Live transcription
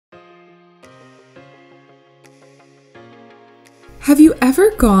Have you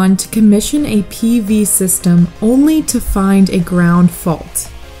ever gone to commission a PV system only to find a ground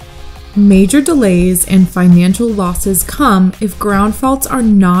fault? Major delays and financial losses come if ground faults are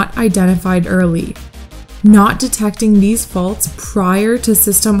not identified early. Not detecting these faults prior to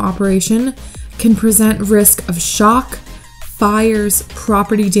system operation can present risk of shock, fires,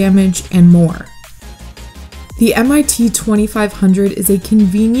 property damage, and more. The MIT2500 is a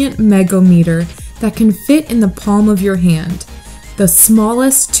convenient megohmmeter that can fit in the palm of your hand, the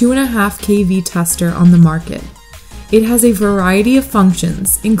smallest 2.5 kV tester on the market. It has a variety of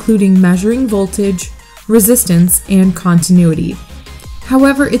functions, including measuring voltage, resistance, and continuity.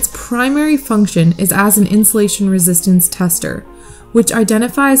 However, its primary function is as an insulation resistance tester, which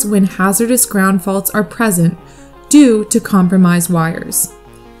identifies when hazardous ground faults are present due to compromised wires.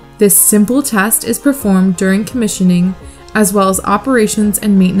 This simple test is performed during commissioning, as well as operations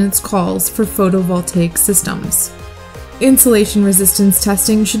and maintenance calls for photovoltaic systems. Insulation resistance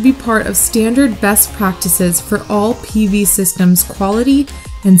testing should be part of standard best practices for all PV systems quality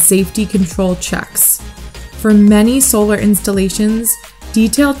and safety control checks. For many solar installations,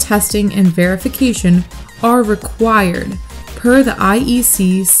 detailed testing and verification are required per the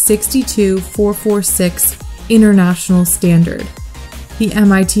IEC 62446 international standard. The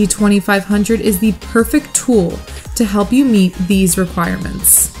MIT2500 is the perfect tool to help you meet these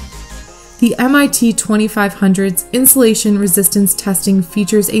requirements. The MIT2500's insulation resistance testing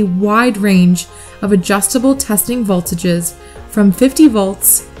features a wide range of adjustable testing voltages from 50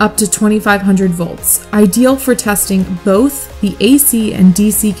 volts up to 2500 volts, ideal for testing both the AC and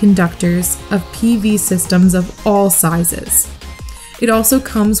DC conductors of PV systems of all sizes. It also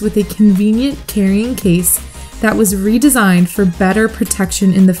comes with a convenient carrying case that was redesigned for better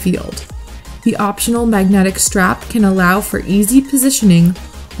protection in the field. The optional magnetic strap can allow for easy positioning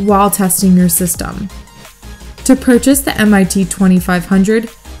while testing your system. To purchase the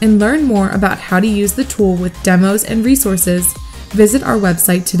MIT2500 and learn more about how to use the tool with demos and resources, visit our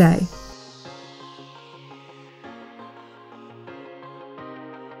website today.